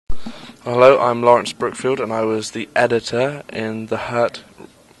Hello, I'm Lawrence Brookfield, and I was the editor in The Hurt.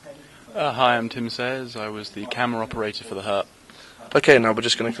 Hi, I'm Tim Sayers. I was the camera operator for The Hurt. Okay, now we're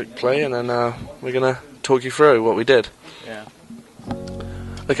just going to click play, and then we're going to talk you through what we did. Yeah.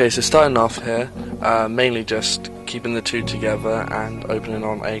 Okay, so starting off here, mainly just keeping the two together and opening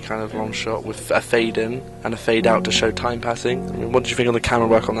on a kind of long shot with a fade in and a fade out to show time passing. I mean, what did you think of the camera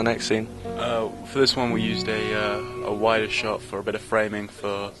work on the next scene? For this one, we used a wider shot for a bit of framing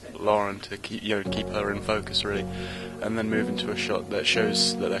for Lauren to keep her in focus really, and then move into a shot that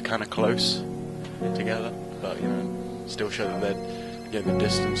shows that they're kind of close together, but still show that they're the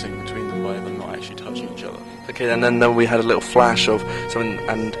distancing between them by them not actually touching each other. Okay, and then we had a little flash of something,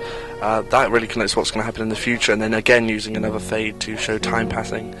 and that really connects what's going to happen in the future. And then again, using another fade to show time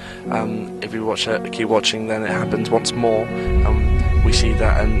passing. If you watch it, keep watching, then it happens once more. We see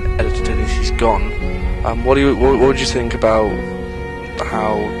that an editor Dennis is gone. What would you think about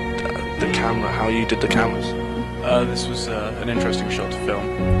how how you did the cameras? This was an interesting shot to film.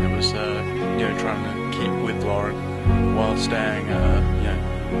 It was trying to keep with Lauren while staying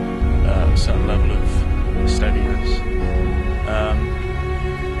a certain level of steadiness,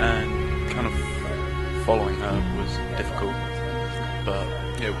 and kind of following her was difficult, but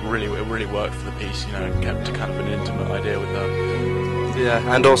it really worked for the piece. It kept kind of an intimate idea with her.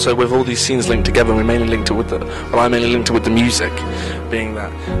 Yeah, and also with all these scenes linked together, I mainly linked it with the music, being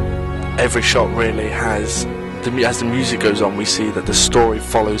that every shot really has. As the music goes on, we see that the story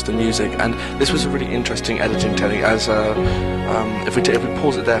follows the music, and this was a really interesting editing technique. As if we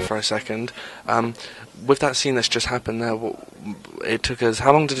pause it there for a second, with that scene that's just happened there, it took us.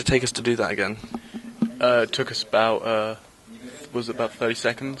 How long did it take us to do that again? It took us about 30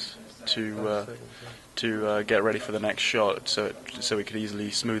 seconds to get ready for the next shot, so we could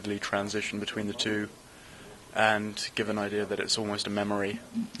easily, smoothly transition between the two, and give an idea that it's almost a memory.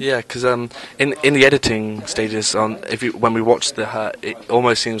 Yeah, because in the editing stages, when we watched The Hurt, it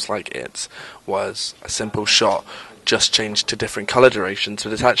almost seems like it was a simple shot, just changed to different colour durations,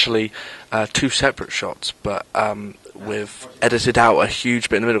 but it's actually two separate shots, but we've edited out a huge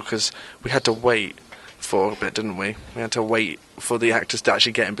bit in the middle, because we had to wait for a bit, didn't we? We had to wait for the actors to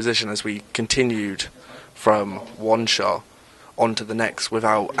actually get in position as we continued from one shot onto the next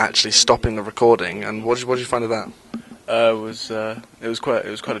without actually stopping the recording. And what did you find of that? It was quite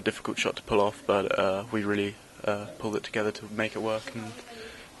a difficult shot to pull off, but we really pulled it together to make it work.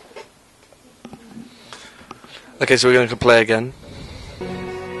 Okay, so we're going to play again.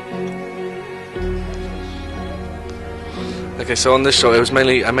 Okay, so on this shot,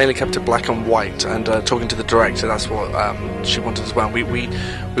 I mainly kept it black and white, and talking to the director, that's what she wanted as well.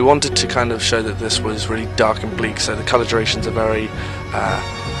 We wanted to kind of show that this was really dark and bleak, so the colour durations are very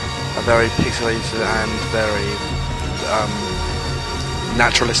pixelated and very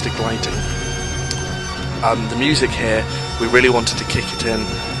naturalistic lighting. The music here, we really wanted to kick it in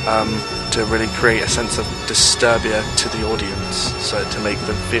to really create a sense of disturbia to the audience, so to make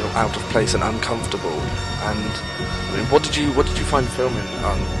them feel out of place and uncomfortable. And I mean, what did you find filming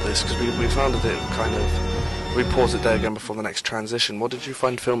on this? Because we found that it kind of, we paused it there again before the next transition. What did you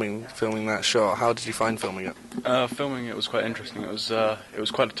find filming that shot? How did you find filming it? Filming it was quite interesting. It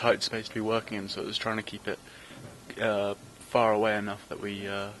was quite a tight space to be working in, so it was trying to keep it far away enough that we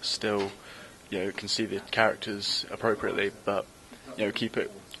still can see the characters appropriately, but keep it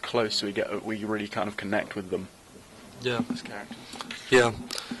close so we really kind of connect with them. Yeah. As characters. Yeah.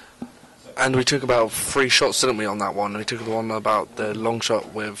 And we took about 3 shots, didn't we, on that one? We took the one about the long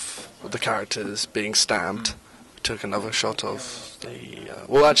shot with the characters being stabbed. We took another shot of the.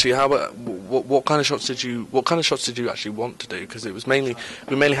 Well, actually, how about what kind of shots did you actually want to do? Because we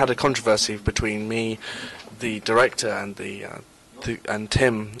mainly had a controversy between me, the director, and and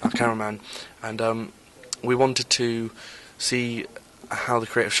Tim, our cameraman, and we wanted to see how the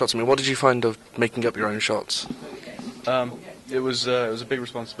creative shots. I mean, what did you find of making up your own shots? It was a big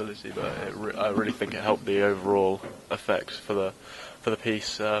responsibility, but I really think it helped the overall effect for the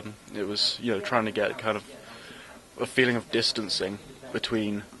piece. It was trying to get kind of a feeling of distancing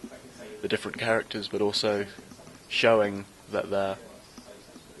between the different characters, but also showing that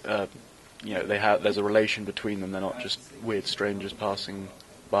there's a relation between them. They're not just weird strangers passing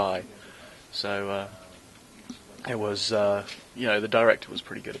by. So it was the director was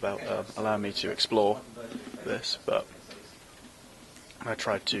pretty good about allowing me to explore this, but I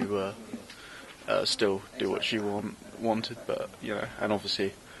tried to still do what she wanted, but and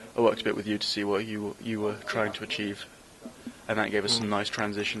obviously I worked a bit with you to see what you were trying to achieve, and that gave us some nice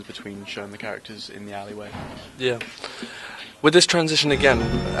transitions between showing the characters in the alleyway. Yeah. With this transition again,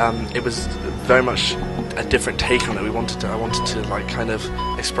 it was very much a different take on it. I wanted to like kind of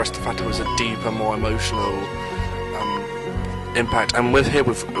express the fact it was a deeper, more emotional impact. And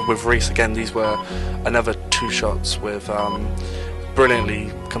with Reese again, these were another 2 shots with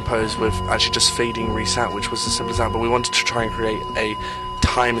brilliantly composed, with actually just fading Reese out, which was as simple as that. But we wanted to try and create a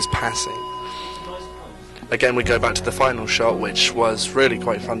time is passing. Again, we go back to the final shot, which was really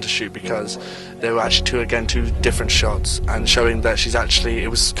quite fun to shoot because there were actually two different shots, and showing that she's actually, it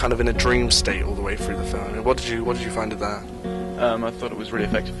was kind of in a dream state all the way through the film. I mean, what did you find of that? I thought it was really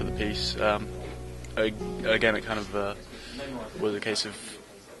effective for the piece. Again, it kind of was a case of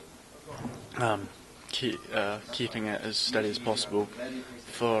keeping it as steady as possible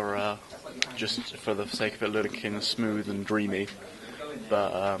for just for the sake of it looking smooth and dreamy,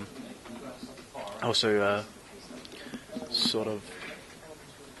 but also sort of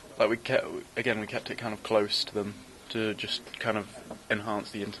like we kept it kind of close to them to just kind of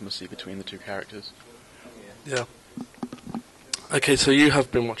enhance the intimacy between the 2 characters. Yeah. Okay, so you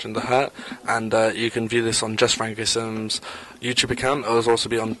have been watching The Hurt, and you can view this on JustFrankism's YouTube account. It will also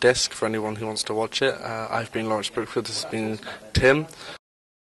be on disc for anyone who wants to watch it. I've been Lawrence Brookfield, this has been Tim.